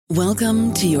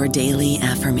Welcome to your daily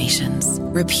affirmations.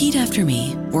 Repeat after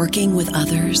me. Working with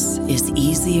others is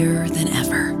easier than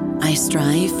ever. I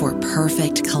strive for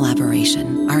perfect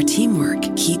collaboration. Our teamwork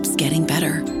keeps getting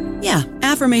better. Yeah,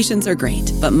 affirmations are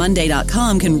great, but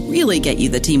Monday.com can really get you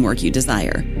the teamwork you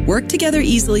desire. Work together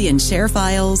easily and share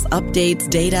files, updates,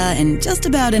 data, and just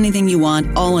about anything you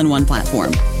want all in one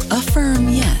platform. Affirm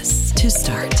yes to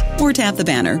start, or tap the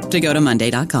banner to go to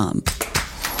Monday.com.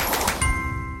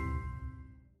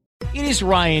 It is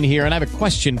Ryan here, and I have a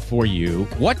question for you.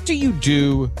 What do you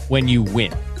do when you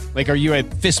win? Like, are you a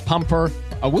fist pumper,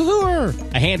 a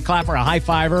woohooer, a hand clapper, a high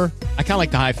fiver? I kind of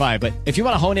like the high five, but if you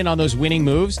want to hone in on those winning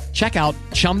moves, check out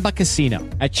Chumba Casino.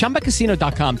 At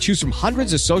ChumbaCasino.com, choose from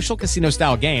hundreds of social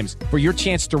casino-style games for your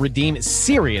chance to redeem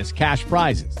serious cash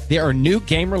prizes. There are new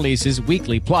game releases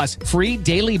weekly, plus free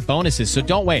daily bonuses. So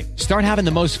don't wait. Start having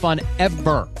the most fun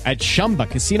ever at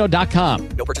ChumbaCasino.com.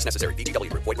 No purchase necessary.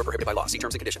 VGW. Void where prohibited by law. See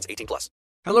terms and conditions. 18+.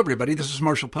 Hello, everybody. This is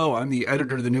Marshall Poe. I'm the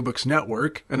editor of the New Books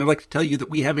Network, and I'd like to tell you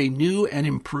that we have a new and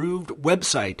improved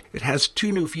website. It has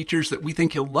two new features that we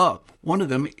think you'll love. One of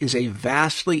them is a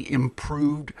vastly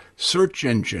improved search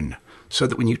engine, so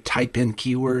that when you type in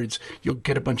keywords, you'll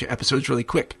get a bunch of episodes really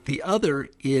quick. The other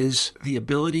is the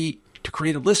ability to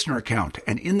create a listener account.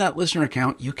 And in that listener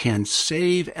account, you can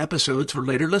save episodes for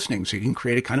later listening. So you can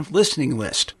create a kind of listening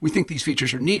list. We think these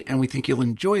features are neat, and we think you'll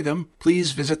enjoy them.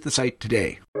 Please visit the site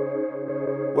today.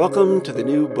 Welcome to the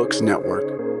New Books Network.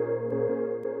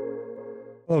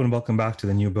 Hello and welcome back to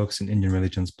the New Books in Indian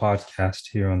Religions podcast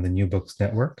here on the New Books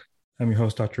Network. I'm your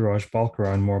host, Dr. Raj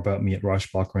Balkaran. More about me at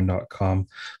rajbalkaran.com.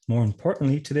 More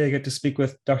importantly, today I get to speak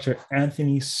with Dr.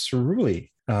 Anthony Cerulli,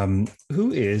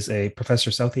 who is a professor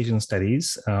of South Asian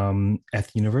Studies at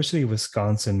the University of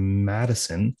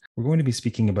Wisconsin-Madison. We're going to be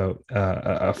speaking about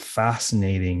a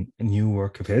fascinating new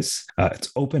work of his.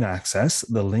 It's open access.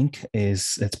 The link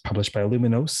it's published by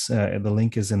Luminos. The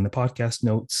link is in the podcast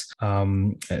notes.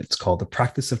 It's called The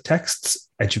Practice of Texts,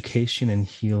 Education and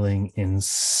Healing in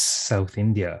South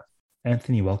India.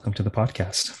 Anthony, welcome to the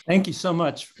podcast. Thank you so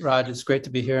much, Raj. It's great to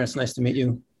be here. It's nice to meet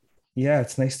you. Yeah,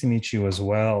 it's nice to meet you as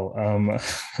well.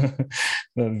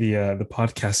 The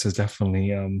podcast has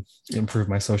definitely improved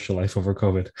my social life over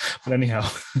COVID. But anyhow,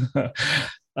 I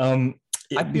feel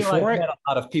I've met a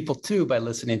lot of people too by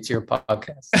listening to your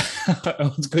podcast.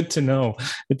 It's good to know.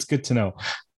 It's good to know.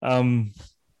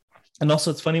 And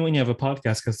also, it's funny when you have a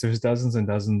podcast because there's dozens and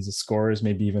dozens of scores,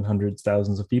 maybe even hundreds,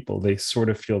 thousands of people. They sort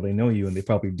of feel they know you, and they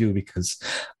probably do because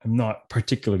I'm not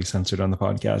particularly censored on the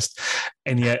podcast.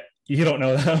 And yet, you don't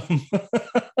know them.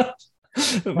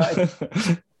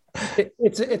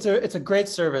 It's a great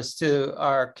service to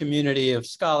our community of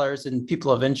scholars and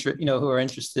people of interest, who are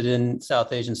interested in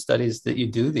South Asian studies that you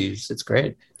do these. It's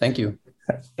great. Thank you.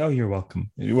 Oh, you're welcome.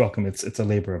 You're welcome. It's a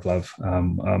labor of love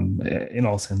in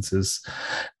all senses.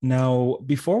 Now,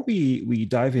 before we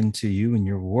dive into you and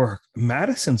your work,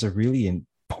 Madison's a really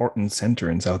important center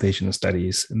in South Asian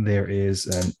studies. There is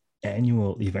an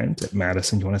annual event at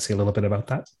Madison. Do you want to say a little bit about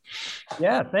that?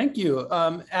 Yeah, thank you.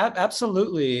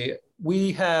 Absolutely.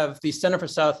 We have the Center for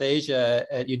South Asia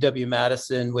at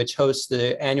UW-Madison, which hosts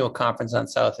the annual conference on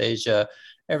South Asia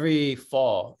every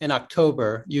fall in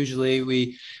October. Usually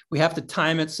we have to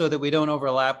time it so that we don't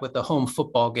overlap with the home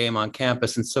football game on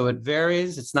campus. And so it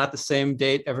varies. It's not the same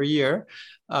date every year.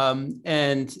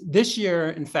 And this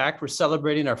year, in fact, we're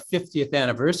celebrating our 50th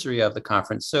anniversary of the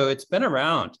conference. So it's been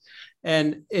around.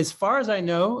 And as far as I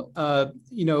know,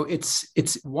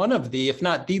 it's one of the, if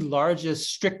not the largest,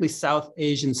 strictly South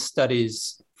Asian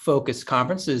studies focused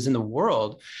conferences in the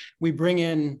world. We bring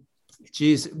in,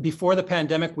 before the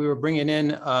pandemic, we were bringing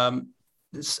in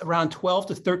around 12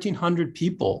 to 1,300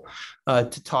 people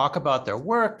to talk about their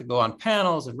work, to go on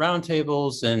panels and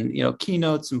roundtables and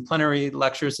keynotes and plenary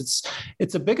lectures.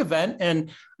 It's a big event,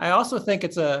 and I also think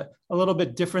it's a little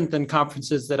bit different than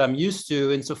conferences that I'm used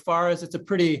to, insofar as it's a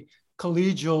pretty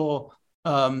collegial,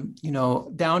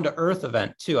 down-to-earth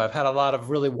event too. I've had a lot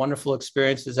of really wonderful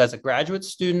experiences as a graduate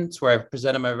student, where I've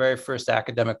presented my very first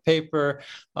academic paper,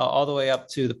 all the way up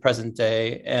to the present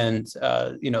day, and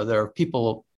there are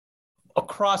people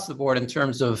across the board in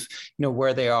terms of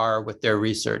where they are with their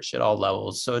research at all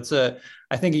levels. So it's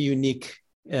I think a unique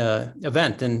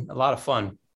event and a lot of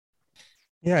fun.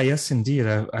 Yeah, yes, indeed.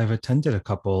 I've attended a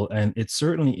couple, and it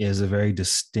certainly is a very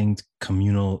distinct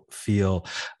communal feel.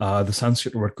 The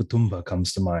Sanskrit word kutumba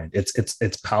comes to mind.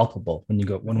 It's palpable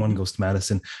when one goes to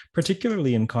Madison,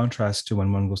 particularly in contrast to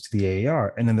when one goes to the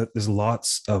AAR. And then there's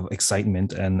lots of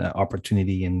excitement and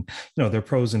opportunity, and there are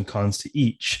pros and cons to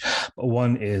each. But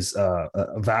one is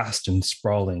vast and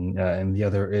sprawling, and the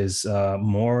other is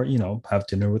more. Have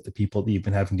dinner with the people that you've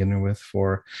been having dinner with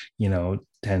for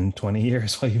 10, 20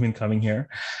 years while you've been coming here,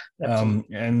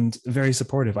 and very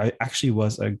supportive. I actually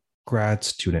was a grad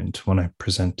student when I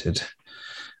presented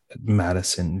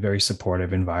Madison, very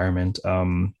supportive environment.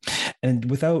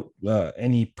 And without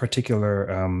any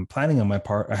particular planning on my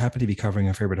part, I happen to be covering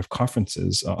a fair bit of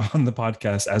conferences on the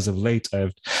podcast as of late.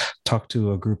 I've talked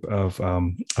to a group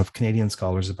of Canadian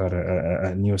scholars about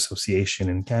a new association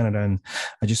in Canada, and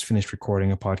I just finished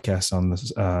recording a podcast on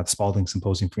the Spalding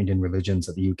Symposium for Indian Religions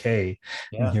at the UK.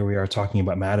 Yeah. And here we are talking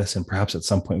about Madison. Perhaps at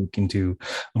some point we can do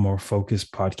a more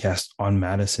focused podcast on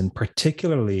Madison,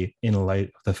 particularly in light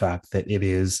of the fact that it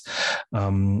is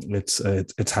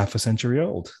it's half a century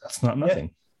old. That's not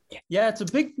nothing. Yeah, it's a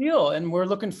big deal. And we're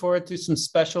looking forward to some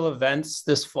special events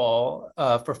this fall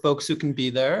for folks who can be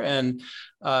there. And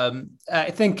I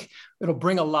think it'll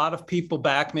bring a lot of people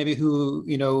back, maybe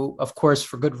who, of course,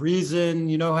 for good reason,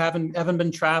 haven't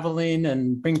been traveling,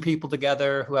 and bring people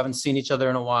together who haven't seen each other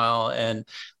in a while. And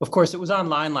of course, it was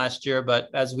online last year, but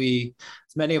as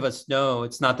many of us know,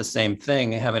 it's not the same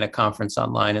thing having a conference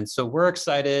online. And so we're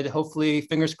excited. Hopefully,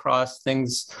 fingers crossed,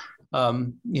 things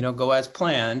go as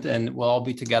planned, and we'll all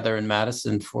be together in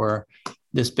Madison for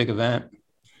this big event.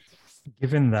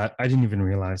 Given that, I didn't even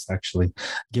realize actually,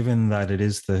 given that it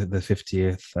is the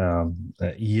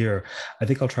 50th year, I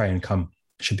think I'll try and come.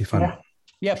 It should be fun.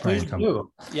 Yeah, please do.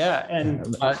 Yeah, and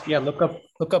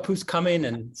look up who's coming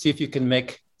and see if you can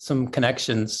make some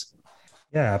connections.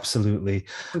 Yeah, absolutely.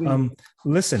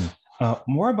 Listen,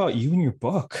 more about you and your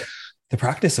book, The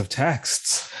Practice of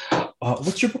Texts.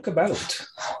 What's your book about?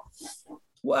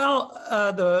 Well,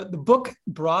 the book,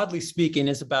 broadly speaking,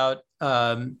 is about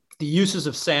the uses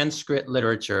of Sanskrit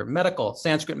literature,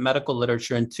 Sanskrit medical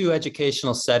literature in two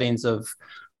educational settings of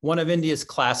one of India's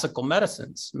classical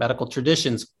medical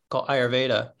traditions called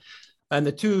Ayurveda. And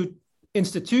the two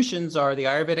institutions are the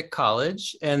Ayurvedic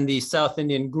College and the South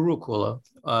Indian Gurukula.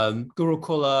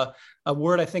 Gurukula, a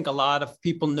word I think a lot of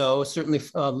people know, certainly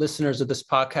listeners of this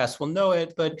podcast will know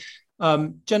it, but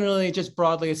generally, just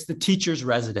broadly, it's the teacher's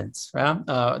residence, right?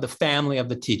 The family of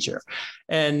the teacher.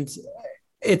 And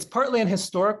it's partly an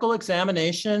historical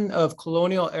examination of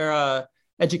colonial era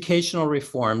educational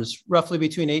reforms, roughly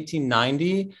between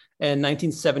 1890 and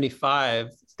 1975,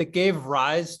 that gave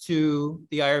rise to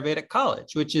the Ayurvedic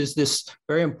College, which is this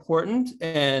very important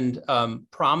and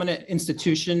prominent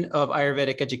institution of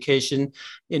Ayurvedic education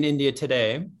in India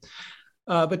today.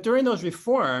 But during those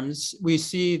reforms, we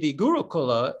see the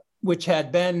Gurukula, which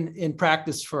had been in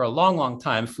practice for a long, long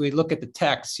time. If we look at the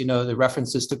text, the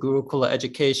references to Gurukula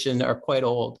education are quite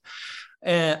old.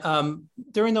 And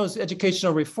during those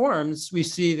educational reforms, we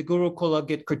see the Gurukula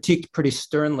get critiqued pretty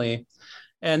sternly.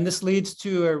 And this leads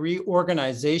to a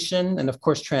reorganization and, of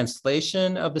course,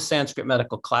 translation of the Sanskrit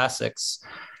medical classics.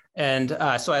 And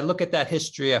so I look at that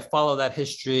history, I follow that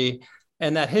history,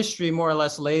 and that history more or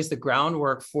less lays the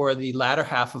groundwork for the latter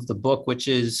half of the book, which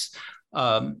is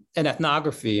an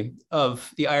ethnography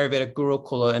of the Ayurvedic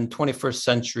Gurukula in 21st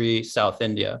century South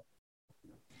India.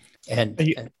 I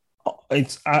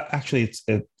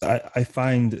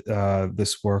find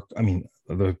this work,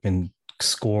 there have been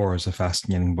scores of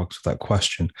fascinating books without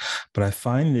question, but I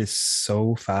find this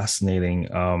so fascinating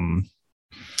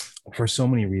for so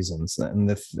many reasons.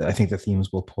 And I think the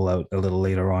themes will pull out a little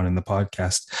later on in the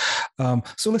podcast.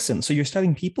 So you're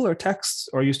studying people or texts,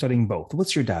 or are you studying both?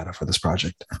 What's your data for this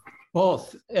project?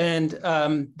 Both. And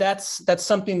that's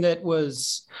something that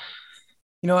was,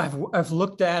 I've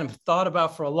looked at and thought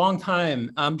about for a long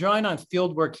time. I'm drawing on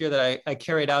field work here that I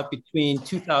carried out between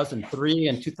 2003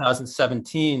 and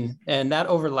 2017, and that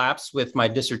overlaps with my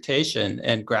dissertation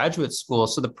and graduate school.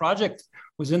 So the project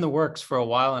was in the works for a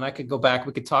while, and I could go back.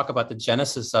 We could talk about the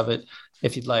genesis of it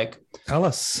if you'd like. Tell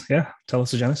us the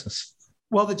genesis.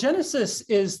 Well, the genesis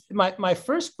is my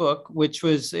first book, which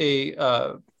was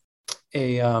a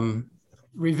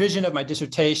revision of my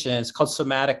dissertation. It's called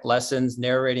Somatic Lessons,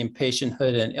 Narrating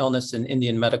Patienthood and Illness in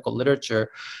Indian Medical Literature.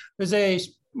 It was a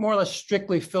more or less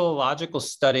strictly philological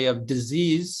study of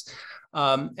disease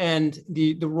and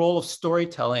the role of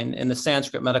storytelling in the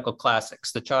Sanskrit medical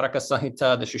classics, the Charaka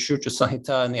Samhita, the Sushruta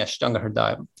Samhita, and the Ashtanga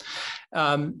Hridayam.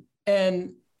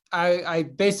 And I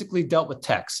basically dealt with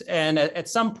text. And at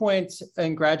some point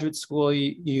in graduate school,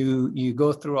 you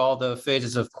go through all the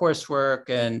phases of coursework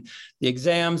and the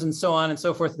exams and so on and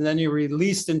so forth. And then you're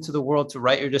released into the world to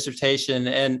write your dissertation.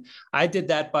 And I did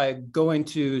that by going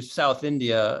to South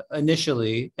India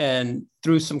initially, and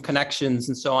through some connections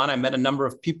and so on, I met a number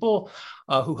of people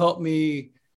who helped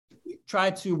me try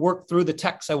to work through the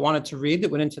texts I wanted to read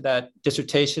that went into that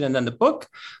dissertation and then the book.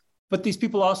 But these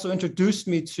people also introduced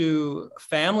me to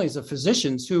families of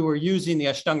physicians who were using the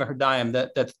Ashtanga Hridayam,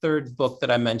 that third book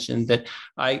that I mentioned, that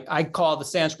I call the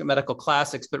Sanskrit medical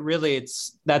classics, but really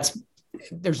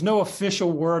there's no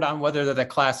official word on whether they're the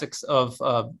classics of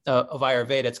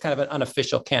Ayurveda. It's kind of an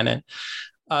unofficial canon.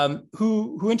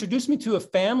 Who introduced me to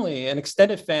an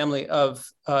extended family of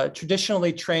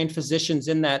traditionally trained physicians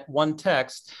in that one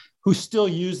text, who still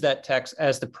use that text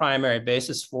as the primary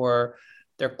basis for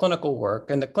their clinical work,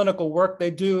 and the clinical work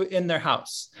they do in their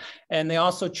house. And they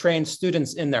also train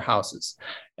students in their houses.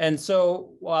 And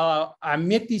so while I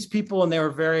met these people and they were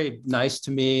very nice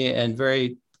to me and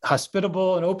very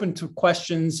hospitable and open to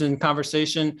questions and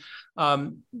conversation,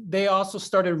 they also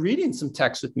started reading some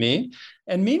text with me.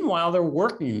 And meanwhile,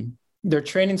 they're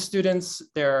training students,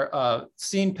 they're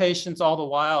seeing patients all the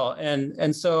while.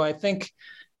 And so I think,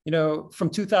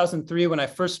 from 2003, when I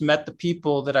first met the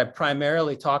people that I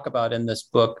primarily talk about in this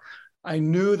book, I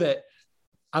knew that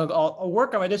I'll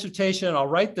work on my dissertation and I'll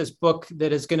write this book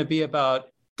that is going to be about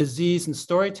disease and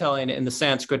storytelling in the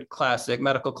Sanskrit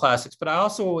medical classics. But I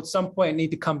also at some point need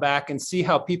to come back and see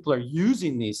how people are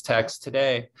using these texts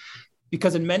today,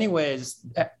 because in many ways,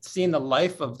 seeing the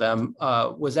life of them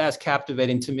was as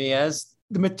captivating to me as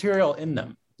the material in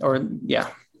them.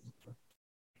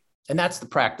 And that's the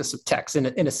practice of text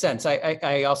in a sense.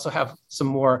 I also have some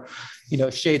more,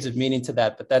 shades of meaning to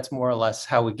that, but that's more or less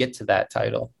how we get to that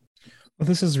title. Well,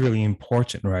 this is really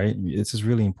important, right? This is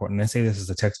really important. I say this as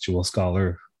a textual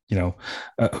scholar. I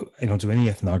don't do any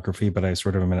ethnography, but I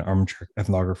sort of am an armchair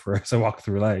ethnographer as I walk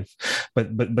through life. But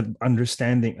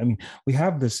understanding, we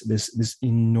have this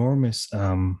enormous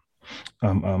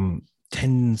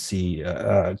tendency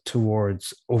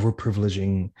towards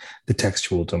overprivileging the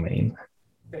textual domain.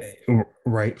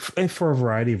 Right, for a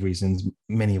variety of reasons,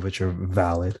 many of which are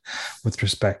valid, with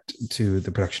respect to the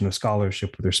production of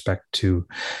scholarship, with respect to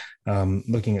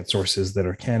looking at sources that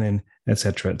are canon, et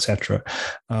cetera, et cetera.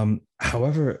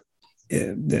 However,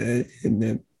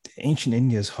 the ancient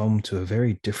India is home to a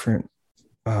very different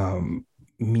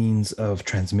means of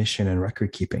transmission and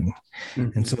record keeping. Mm-hmm.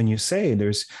 And so when you say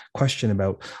there's question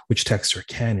about which texts are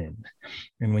canon,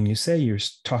 and when you say you're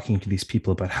talking to these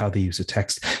people about how they use a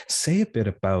text, say a bit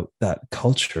about that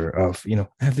culture of, I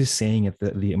have this saying at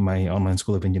my online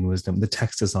school of Indian wisdom, the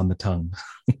text is on the tongue.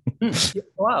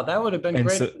 Wow, that would have been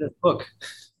great for this book.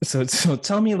 So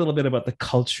tell me a little bit about the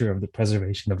culture of the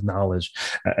preservation of knowledge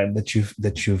that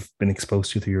you've been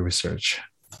exposed to through your research.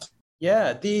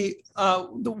 Yeah, the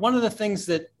one of the things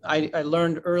that I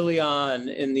learned early on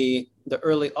in the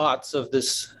early aughts of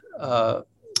this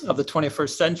of the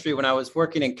 21st century, when I was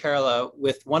working in Kerala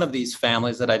with one of these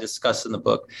families that I discuss in the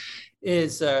book,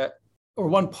 is or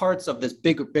one parts of this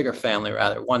bigger family,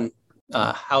 rather, one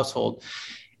household,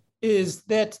 is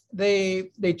that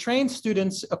they train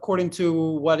students according to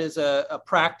what is a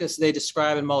practice they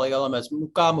describe in Malayalam as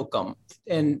mukhamukam.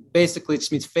 And basically it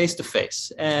just means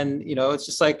face-to-face. And, it's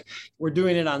just like we're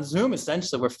doing it on Zoom,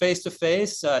 essentially. We're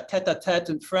face-to-face, tête-à-tête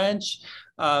in French.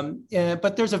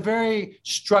 But there's a very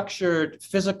structured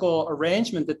physical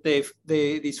arrangement that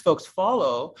these folks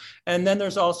follow. And then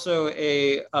there's also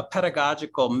a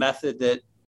pedagogical method that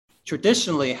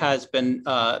traditionally has been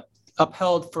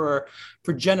upheld for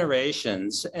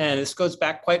generations. And this goes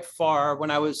back quite far.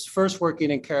 When I was first working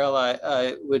in Kerala,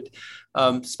 I would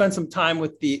spend some time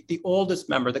with the oldest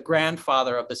member, the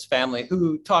grandfather of this family,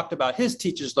 who talked about his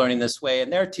teachers learning this way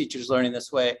and their teachers learning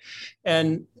this way.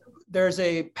 And there's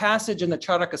a passage in the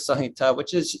Charaka Samhita,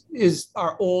 which is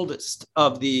our oldest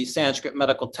of the Sanskrit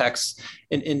medical texts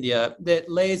in India, that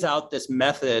lays out this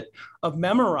method of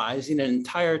memorizing an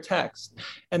entire text.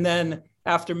 And then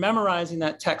after memorizing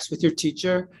that text with your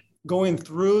teacher, going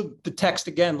through the text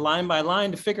again, line by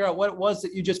line, to figure out what it was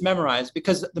that you just memorized,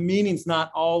 because the meaning's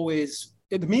not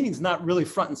really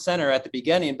front and center at the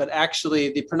beginning, but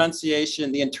actually the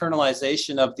pronunciation, the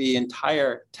internalization of the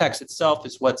entire text itself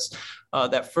is what's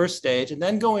that first stage. And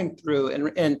then going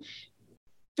through and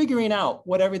figuring out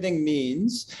what everything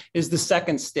means is the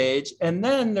second stage. And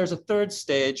then there's a third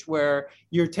stage where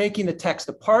you're taking the text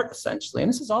apart, essentially. And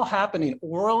this is all happening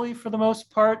orally for the most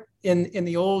part in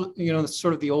the old,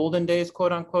 sort of the olden days,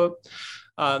 quote unquote.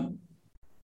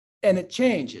 and it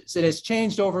changes. It has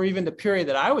changed over even the period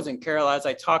that I was in Carroll, as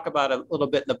I talk about a little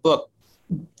bit in the book.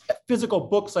 Physical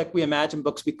books, like We Imagine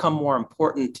books, become more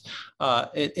important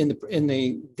in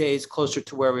the days closer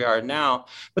to where we are now.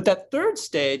 But that third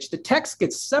stage, the text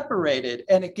gets separated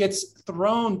and it gets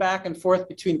thrown back and forth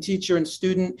between teacher and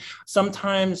student,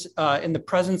 sometimes in the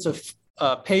presence of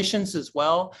patients as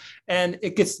well. And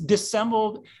it gets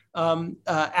disassembled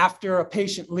after a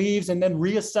patient leaves and then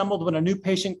reassembled when a new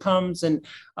patient comes. And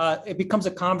it becomes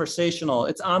a conversational,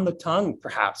 it's on the tongue,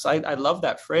 perhaps. I love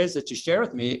that phrase that you share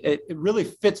with me. It really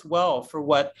fits well for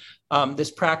what this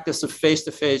practice of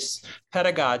face-to-face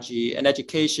pedagogy and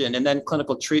education and then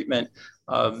clinical treatment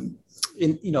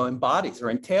embodies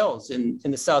or entails in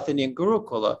the South Indian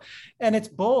Gurukula. And it's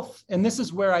both. And this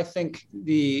is where I think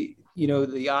the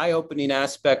eye-opening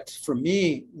aspect for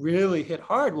me really hit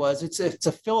hard was it's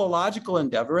a philological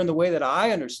endeavor in the way that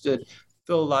I understood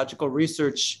philological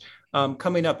research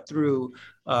coming up through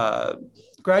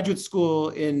graduate school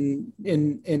in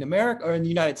America or in the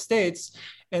United States.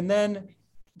 And then,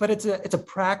 but it's a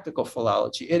practical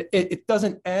philology. It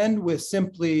doesn't end with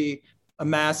simply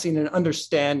amassing an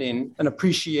understanding, an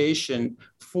appreciation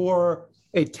for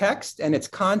a text and its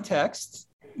context,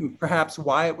 perhaps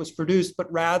why it was produced, but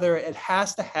rather it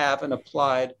has to have an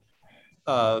applied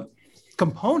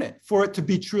component for it to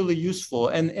be truly useful.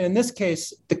 And in this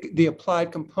case, the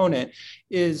applied component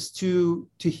is to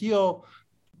heal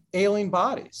ailing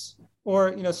bodies.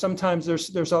 Or sometimes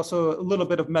there's also a little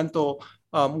bit of mental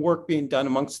work being done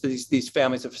amongst these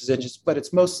families of physicians, but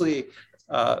it's mostly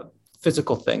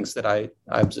physical things that I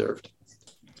observed.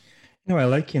 I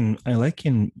liken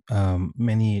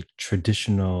many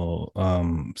traditional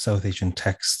South Asian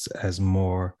texts as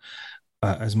more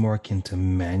akin to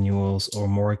manuals or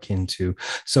more akin to,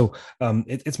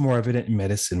 it's more evident in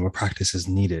medicine where practice is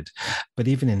needed, but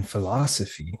even in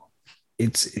philosophy,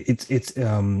 it's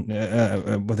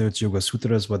whether it's Yoga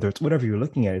Sutras, whether it's whatever you're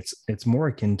looking at, it's more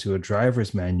akin to a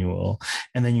driver's manual,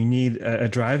 and then you need a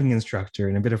driving instructor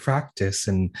and a bit of practice,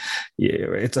 and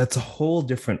it's a whole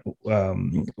different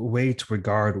way to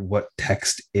regard what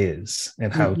text is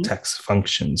and how text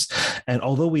functions. And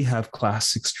although we have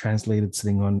classics translated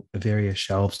sitting on various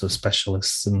shelves of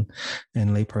specialists and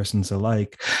laypersons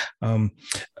alike,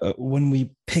 when we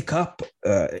pick up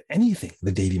anything,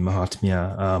 the Devi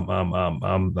Mahatmya,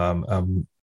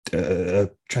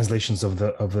 translations of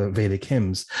the Vedic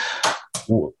hymns,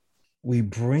 we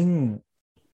bring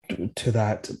to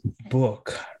that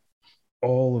book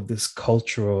all of this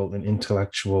cultural and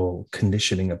intellectual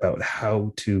conditioning about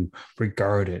how to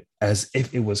regard it as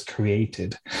if it was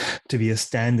created to be a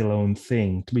standalone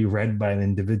thing, to be read by an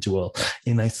individual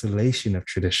in isolation of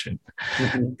tradition.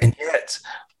 And yet,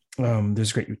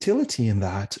 there's great utility in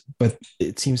that, but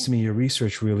it seems to me your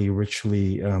research really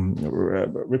richly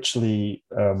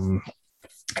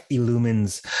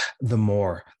illumines the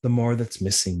more that's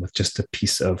missing with just a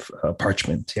piece of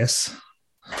parchment. Yes,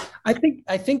 I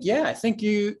think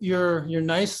you're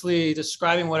nicely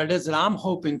describing what it is that I'm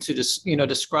hoping to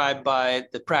describe by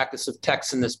the practice of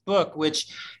text in this book,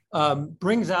 which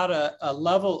brings out a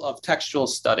level of textual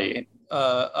study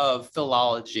of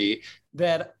philology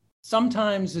that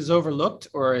sometimes is overlooked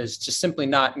or is just simply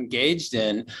not engaged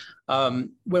in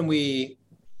when we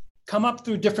come up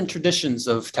through different traditions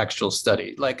of textual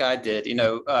study, like I did. In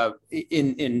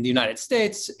the United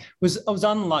States was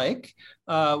unlike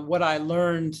what I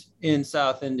learned in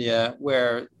South India,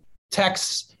 where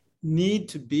texts need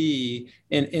to be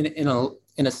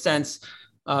in a sense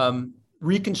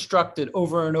reconstructed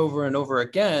over and over and over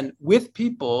again with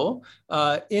people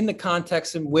in the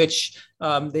context in which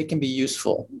they can be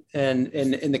useful. And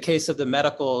in the case of the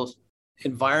medical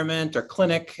environment or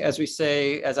clinic, as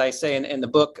I say in the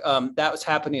book, that was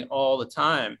happening all the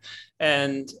time.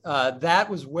 And that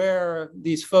was where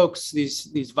these folks, these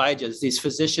Vaidya's, these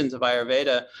physicians of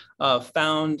Ayurveda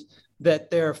found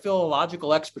that their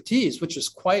philological expertise, which was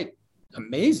quite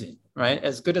amazing, right?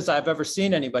 As good as I've ever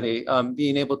seen anybody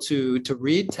being able to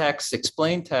read text,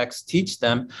 explain text, teach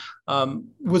them,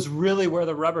 was really where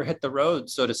the rubber hit the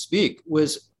road, so to speak,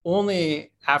 was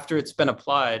only after it's been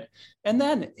applied. And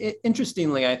then,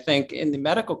 interestingly, I think in the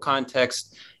medical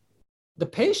context, the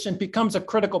patient becomes a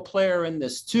critical player in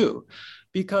this too,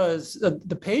 because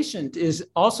the patient is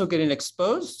also getting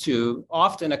exposed to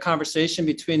often a conversation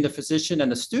between the physician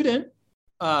and the student.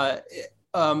 But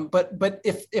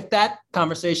if that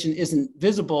conversation isn't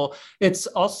visible, it's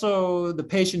also the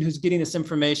patient who's getting this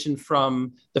information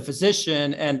from the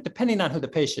physician. And depending on who the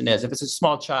patient is, if it's a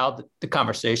small child, the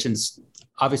conversation's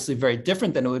obviously very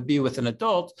different than it would be with an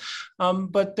adult.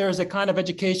 But there's a kind of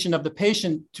education of the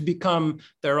patient to become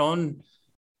their own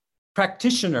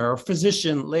practitioner or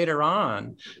physician later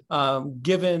on,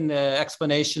 given the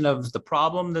explanation of the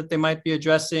problem that they might be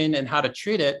addressing and how to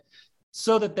treat it,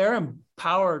 so that they're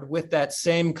empowered with that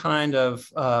same kind of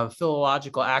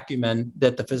philological acumen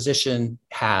that the physician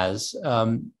has.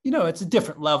 It's a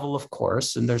different level, of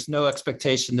course, and there's no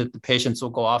expectation that the patients will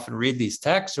go off and read these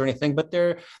texts or anything, but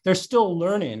they're still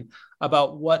learning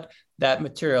about what that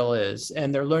material is,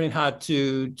 and they're learning how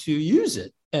to use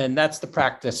it. And that's the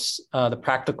practice, the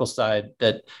practical side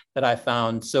that I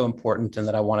found so important and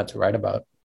that I wanted to write about.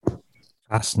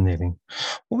 Fascinating.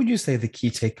 What would you say the key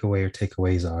takeaway or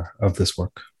takeaways are of this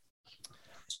work?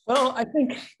 Well, I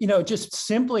think, just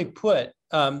simply put,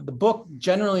 the book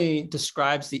generally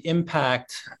describes the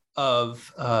impact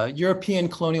of European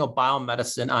colonial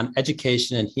biomedicine on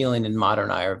education and healing in modern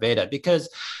Ayurveda. Because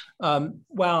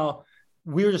while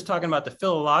we were just talking about the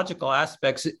philological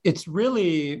aspects, it's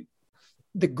really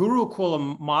the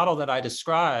Gurukula model that I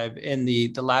describe in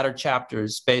the latter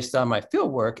chapters based on my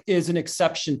fieldwork is an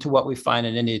exception to what we find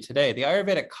in India today. The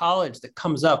Ayurvedic college that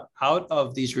comes up out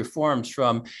of these reforms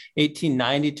from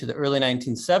 1890 to the early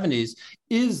 1970s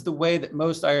is the way that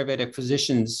most Ayurvedic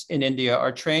physicians in India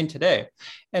are trained today.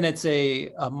 And it's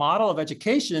a model of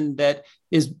education that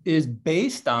is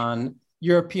based on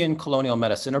European colonial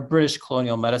medicine or British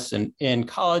colonial medicine in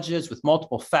colleges with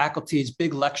multiple faculties,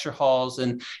 big lecture halls,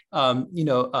 and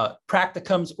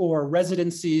practicums or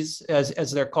residencies,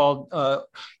 as they're called,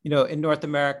 in North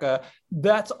America.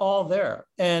 That's all there.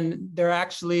 And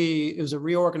it was a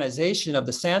reorganization of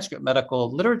the Sanskrit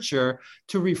medical literature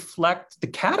to reflect the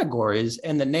categories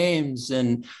and the names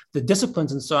and the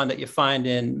disciplines and so on that you find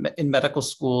in medical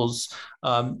schools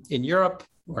in Europe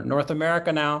or North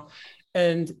America now.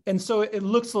 And so it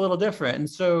looks a little different. And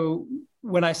so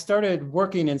when I started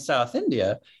working in South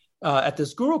India at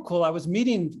this Gurukul, I was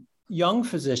meeting young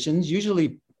physicians,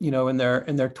 usually, in their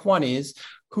 20s,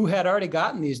 who had already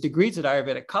gotten these degrees at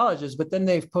Ayurvedic colleges, but then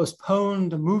they've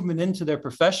postponed movement into their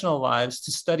professional lives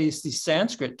to study these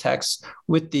Sanskrit texts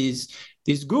with these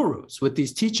gurus, with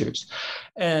these teachers.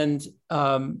 And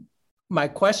my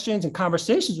questions and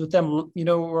conversations with them,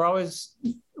 were always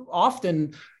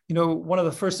often, one of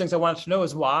the first things I wanted to know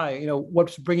is why,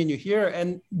 what's bringing you here?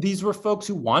 And these were folks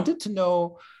who wanted to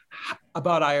know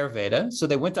about Ayurveda. So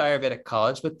they went to Ayurvedic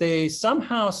college, but they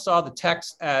somehow saw the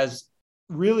text as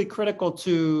really critical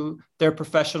to their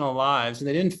professional lives. And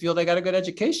they didn't feel they got a good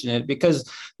education in it, because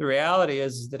the reality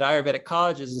is that Ayurvedic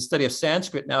colleges, the study of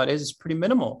Sanskrit nowadays is pretty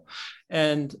minimal.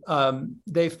 And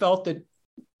they felt that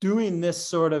doing this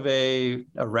sort of a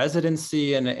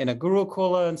residency in a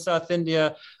Gurukula in South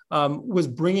India was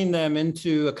bringing them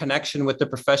into a connection with the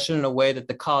profession in a way that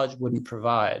the college wouldn't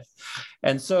provide.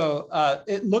 And so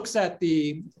it looks at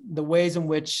the ways in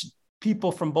which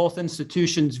people from both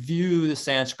institutions view the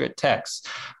Sanskrit texts.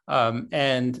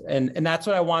 And that's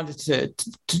what I wanted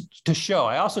to show.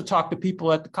 I also talked to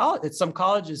people at some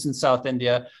colleges in South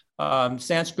India,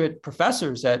 Sanskrit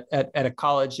professors at a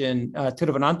college in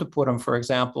Tiruvananthapuram, for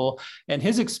example, and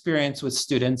his experience with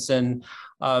students. And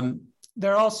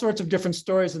there are all sorts of different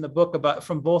stories in the book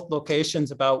from both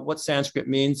locations about what Sanskrit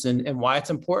means and why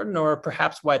it's important, or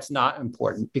perhaps why it's not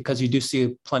important, because you do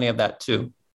see plenty of that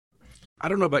too. I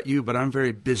don't know about you, but I'm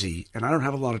very busy and I don't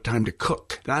have a lot of time to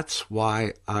cook. That's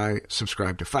why I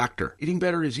subscribe to Factor. Eating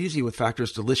better is easy with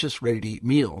Factor's delicious, ready-to-eat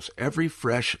meals. Every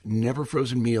fresh, never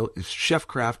frozen meal is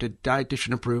chef-crafted,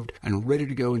 dietitian approved, and ready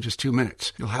to go in just 2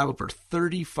 minutes. You'll have over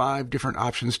 35 different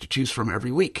options to choose from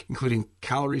every week, including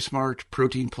Calorie Smart,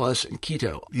 Protein Plus, and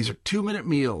Keto. These are 2-minute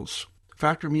meals.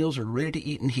 Factor meals are ready to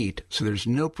eat and heat, so there's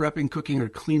no prepping, cooking, or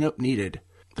cleanup needed.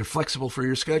 They're flexible for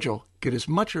your schedule. Get as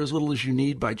much or as little as you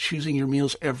need by choosing your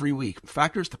meals every week.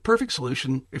 Factor's the perfect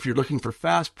solution if you're looking for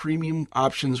fast, premium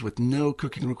options with no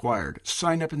cooking required.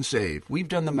 Sign up and save. We've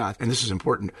done the math, and this is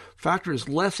important. Factor is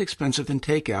less expensive than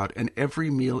takeout, and every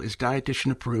meal is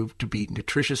dietitian approved to be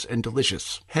nutritious and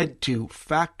delicious. Head to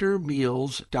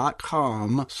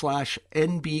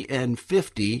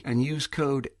factormeals.com/NBN50 and use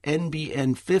code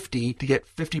NBN50 to get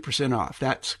 50% off.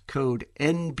 That's code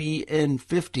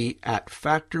NBN50 at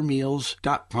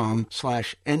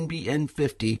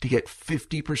factormeals.com/NBN50 to get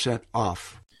 50%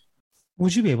 off.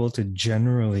 Would you be able to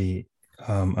generally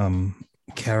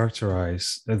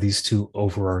characterize these two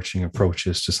overarching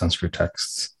approaches to Sanskrit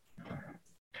texts?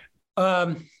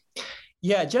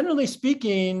 Yeah, generally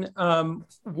speaking,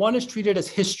 one is treated as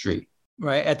history,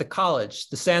 right? At the college,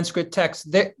 the Sanskrit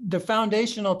text, the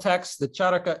foundational texts, the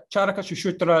Charaka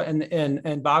Sushruta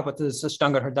and Bhagavata, the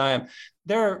Ashtanga Hridayam,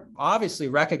 they're obviously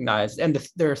recognized, and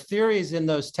there are theories in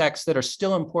those texts that are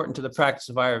still important to the practice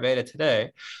of Ayurveda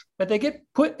today, but they get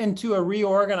put into a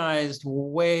reorganized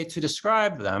way to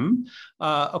describe them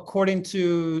according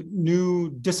to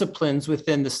new disciplines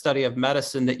within the study of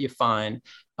medicine that you find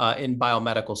in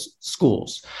biomedical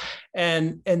schools.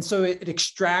 And so it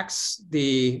extracts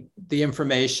the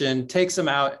information, takes them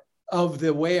out of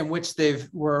the way in which they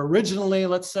were originally,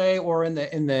 let's say, or in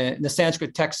the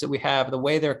Sanskrit texts that we have, the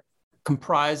way they're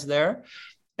comprised there,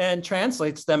 and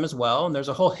translates them as well. And there's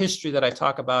a whole history that I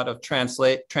talk about of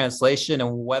translation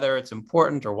and whether it's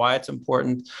important or why it's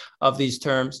important of these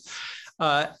terms.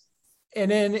 And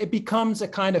then it becomes a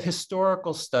kind of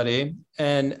historical study,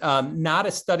 and not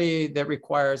a study that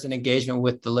requires an engagement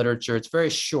with the literature. It's very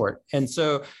short. And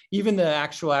so even the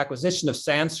actual acquisition of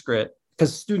Sanskrit,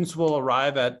 because students will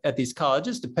arrive at these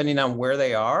colleges, depending on where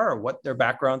they are or what their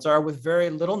backgrounds are, with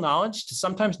very little knowledge to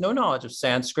sometimes no knowledge of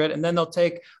Sanskrit, and then they'll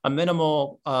take a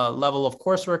minimal level of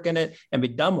coursework in it and be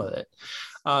done with it.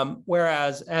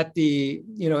 Whereas at the,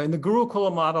 in the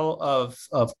Gurukula model of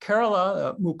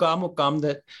Kerala, Mukam,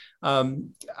 that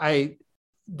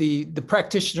the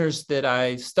practitioners that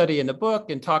I study in the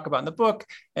book and talk about in the book,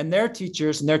 and their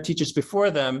teachers before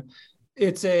them,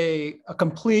 it's a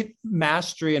complete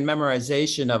mastery and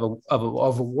memorization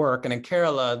of a work. And in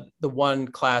Kerala, the one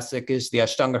classic is the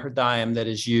Ashtanga Hridayam that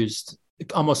is used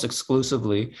almost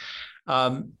exclusively.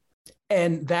 And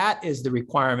that is the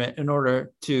requirement in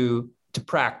order to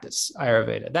practice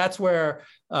Ayurveda. That's where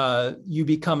you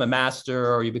become a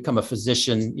master, or you become a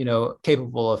physician,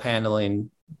 capable of handling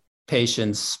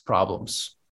patients'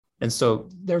 problems. And so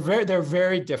they're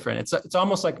very different. It's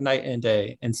almost like night and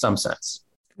day in some sense.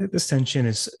 This tension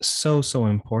is so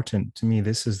important to me.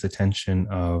 This is the tension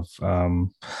of,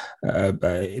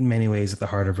 in many ways, at the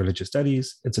heart of religious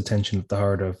studies. It's a tension at the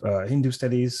heart of Hindu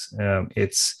studies.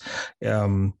 This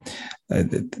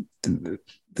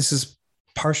is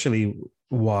partially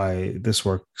why this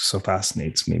work so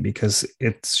fascinates me, because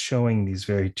it's showing these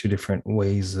very two different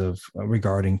ways of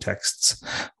regarding texts,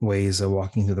 ways of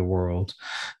walking through the world.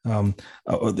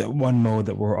 One mode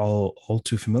that we're all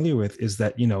too familiar with is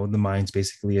that, the mind's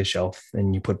basically a shelf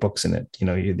and you put books in it.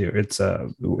 It's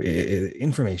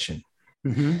information.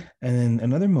 Mm-hmm. And then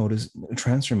another mode is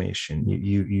transformation.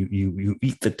 You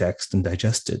eat the text and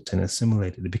digest it and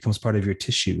assimilate it. It becomes part of your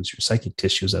tissues, your psychic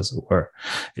tissues, as it were.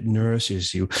 It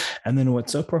nourishes you. And then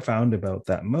what's so profound about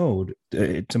that mode,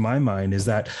 to my mind, is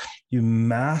that you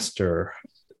master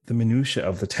the minutiae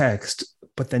of the text,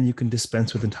 but then you can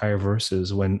dispense with entire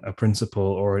verses when a principle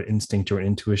or an instinct or an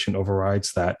intuition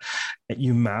overrides that.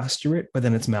 You master it, but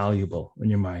then it's malleable in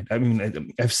your mind. I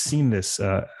mean, I've seen this.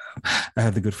 I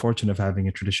have the good fortune of having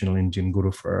a traditional Indian guru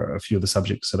for a few of the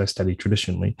subjects that I study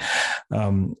traditionally,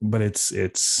 but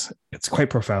it's quite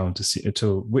profound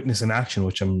to witness in action,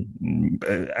 which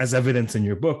as evidence in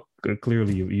your book,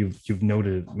 clearly you've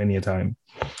noted many a time.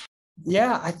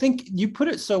 Yeah, I think you put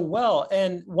it so well.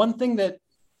 And one thing that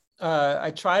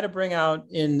I try to bring out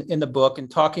in the book,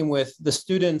 and talking with the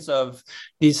students of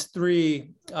these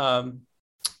three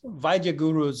Vaidya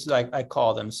gurus, I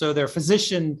call them. So they're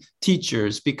physician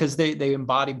teachers because they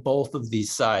embody both of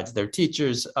these sides. They're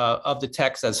teachers of the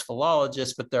text as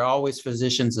philologists, but they're always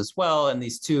physicians as well. And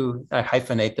these two, I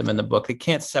hyphenate them in the book. They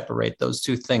can't separate those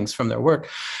two things from their work.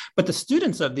 But the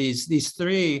students of these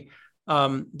three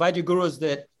Vaidya gurus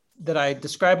that I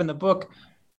describe in the book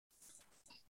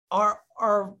are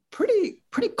pretty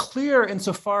clear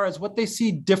insofar as what they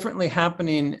see differently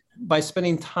happening by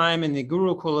spending time in the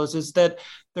Gurukulas is that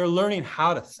they're learning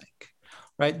how to think,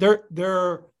 right?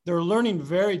 They're learning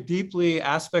very deeply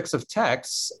aspects of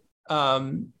texts,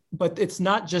 but it's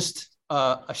not just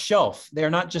a shelf. They're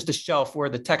not just a shelf where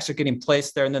the texts are getting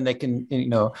placed there and then they can,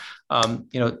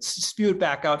 spew it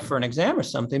back out for an exam or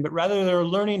something, but rather they're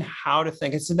learning how to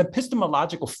think. It's an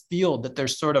epistemological field that they're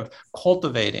sort of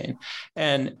cultivating.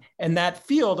 And that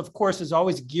field, of course, is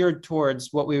always geared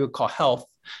towards what we would call health,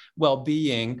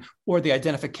 well-being, or the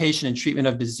identification and treatment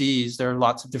of disease. There are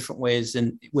lots of different ways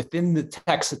within the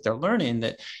text that they're learning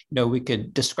that, we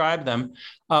could describe them.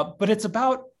 But it's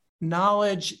about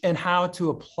knowledge and how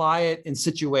to apply it in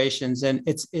situations. And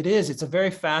it's a very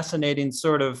fascinating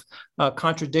sort of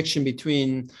contradiction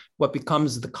between what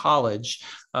becomes the college,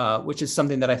 which is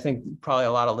something that I think probably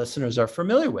a lot of listeners are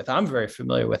familiar with. I'm very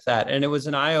familiar with that. And it was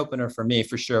an eye-opener for me,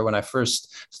 for sure, when I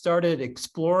first started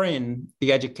exploring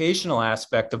the educational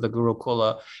aspect of the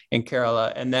Gurukula in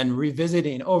Kerala, and then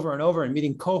revisiting over and over and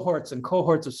meeting cohorts and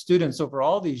cohorts of students over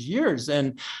all these years.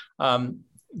 And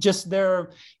just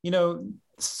their,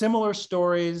 similar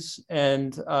stories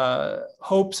and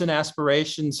hopes and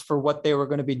aspirations for what they were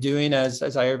going to be doing as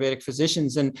Ayurvedic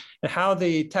physicians, and how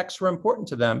the texts were important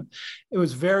to them. It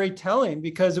was very telling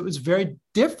because it was very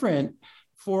different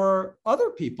for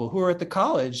other people who are at the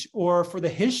college, or for the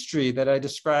history that I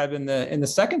describe in the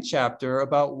second chapter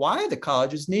about why the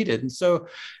college is needed. And so,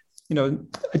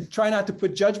 I try not to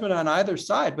put judgment on either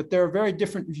side, but there are very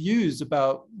different views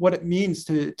about what it means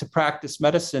to practice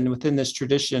medicine within this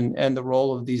tradition and the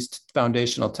role of these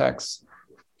foundational texts.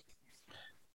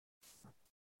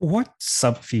 What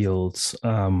subfields?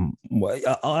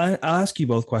 I'll ask you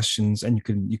both questions, and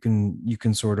you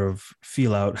can sort of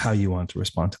feel out how you want to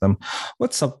respond to them.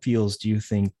 What subfields do you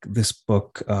think this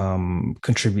book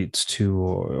contributes to,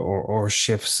 or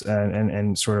shifts?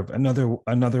 And sort of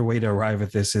another way to arrive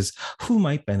at this is, who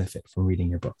might benefit from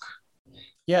reading your book?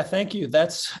 Yeah, thank you.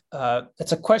 That's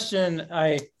a question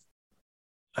I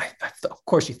of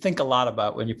course you think a lot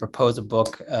about when you propose a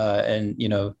book, and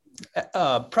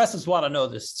presses want to know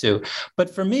this too. But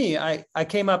for me, I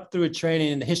came up through a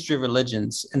training in the history of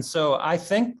religions. And so I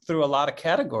think through a lot of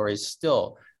categories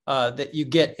still that you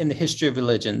get in the history of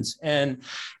religions. And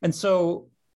so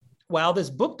while this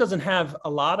book doesn't have a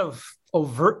lot of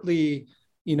overtly,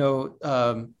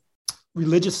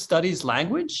 religious studies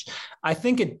language, I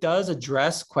think it does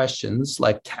address questions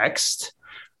like text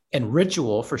and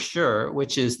ritual, for sure,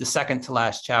 which is the second to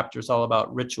last chapter, is all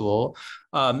about ritual,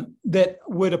 that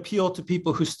would appeal to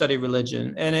people who study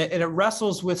religion. And it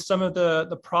wrestles with some of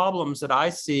the problems that I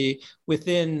see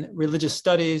within religious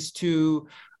studies to,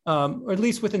 or at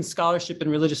least within scholarship and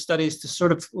religious studies, to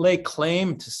sort of lay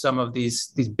claim to some of these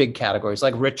big categories,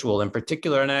 like ritual in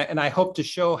particular. And I hope to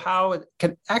show how it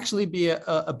can actually be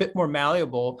a bit more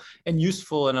malleable and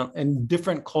useful in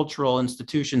different cultural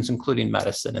institutions, including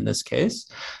medicine in this case.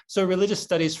 So religious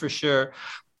studies for sure.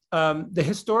 The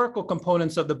historical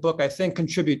components of the book, I think,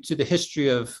 contribute to the history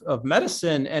of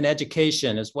medicine and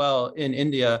education as well in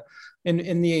India.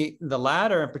 In the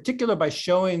latter, in particular, by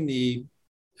showing the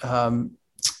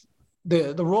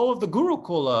role of the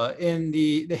Gurukula in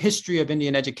the history of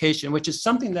Indian education, which is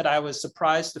something that I was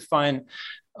surprised to find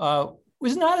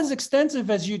was not as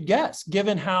extensive as you'd guess,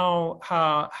 given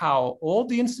how old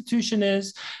the institution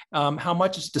is, how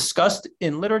much is discussed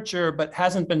in literature, but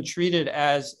hasn't been treated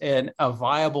as a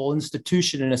viable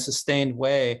institution in a sustained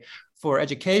way for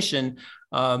education.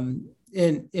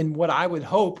 In what I would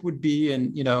hope would be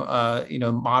in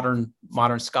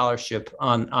modern scholarship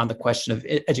on the question of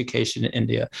education in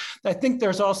India. I think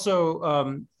there's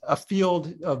also a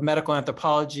field of medical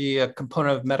anthropology, a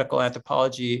component of medical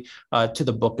anthropology to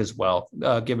the book as well,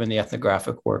 given the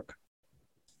ethnographic work.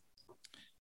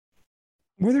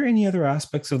 Were there any other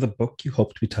aspects of the book you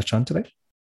hoped we touch on today?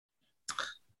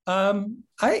 I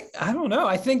don't know.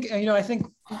 I think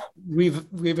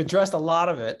we've addressed a lot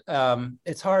of it.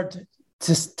 It's hard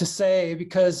to say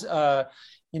because for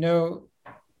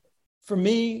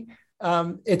me,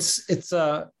 it's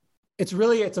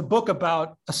a book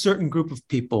about a certain group of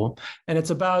people, and it's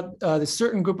about the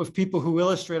certain group of people who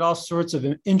illustrate all sorts of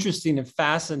interesting and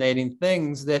fascinating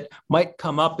things that might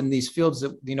come up in these fields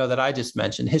that I just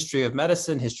mentioned: history of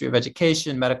medicine, history of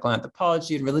education, medical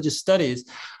anthropology, and religious studies.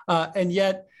 And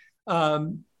yet,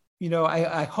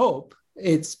 I hope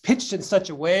it's pitched in such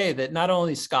a way that not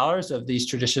only scholars of these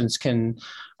traditions can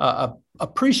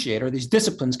appreciate, or these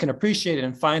disciplines can appreciate it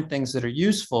and find things that are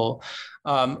useful,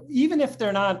 even if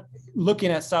they're not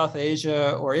looking at South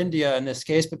Asia or India in this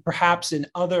case, but perhaps in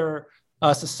other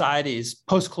societies,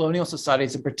 post-colonial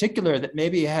societies in particular, that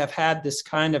maybe have had this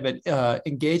kind of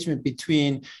engagement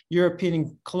between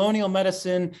European colonial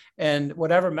medicine and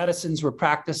whatever medicines were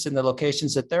practiced in the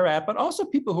locations that they're at, but also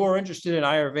people who are interested in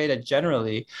Ayurveda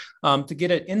generally, to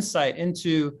get an insight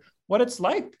into what it's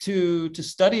like to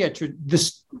study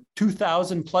this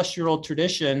 2,000 plus year old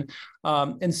tradition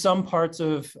in some parts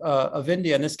of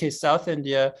India, in this case, South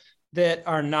India, that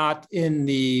are not in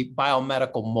the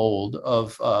biomedical mold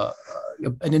of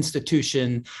an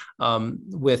institution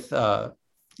with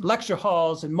lecture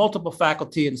halls and multiple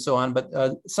faculty and so on, but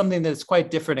something that's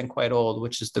quite different and quite old,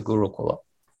 which is the Gurukula.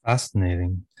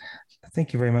 Fascinating.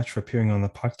 Thank you very much for appearing on the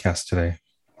podcast today.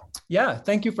 Yeah,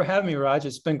 thank you for having me, Raj.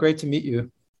 It's been great to meet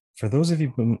you. For those of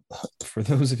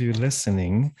you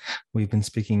listening, we've been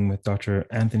speaking with Dr.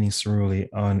 Anthony Cerulli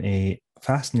on a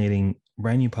fascinating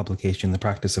brand new publication, The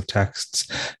Practice of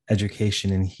Texts,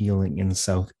 Education and Healing in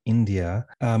South India.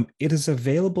 It is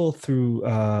available through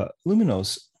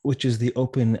Luminos, which is the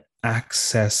open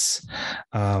access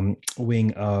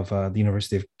wing of the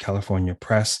University of California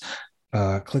Press.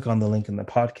 click on the link in the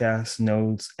podcast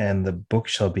notes and the book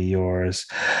shall be yours.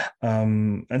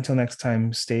 Until next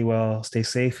time, stay well, stay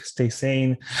safe, stay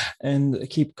sane, and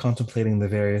keep contemplating the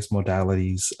various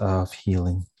modalities of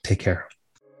healing. Take care.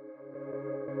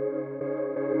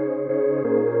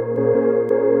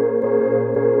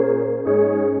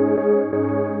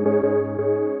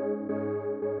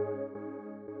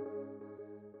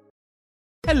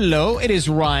 Hello, it is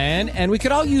Ryan, and we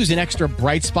could all use an extra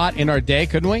bright spot in our day,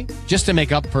 couldn't we? Just to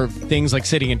make up for things like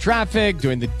sitting in traffic,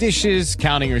 doing the dishes,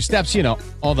 counting your steps, you know,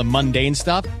 all the mundane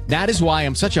stuff. That is why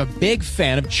I'm such a big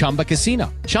fan of Chumba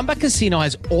Casino. Chumba Casino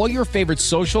has all your favorite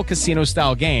social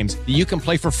casino-style games that you can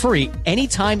play for free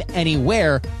anytime,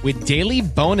 anywhere with daily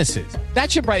bonuses.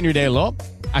 That should brighten your day a little.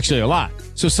 Actually, a lot.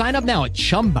 So sign up now at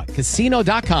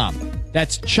ChumbaCasino.com.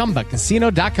 That's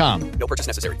ChumbaCasino.com. No purchase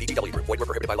necessary. VGW Group. Void where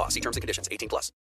prohibited by law. See terms and conditions. 18+.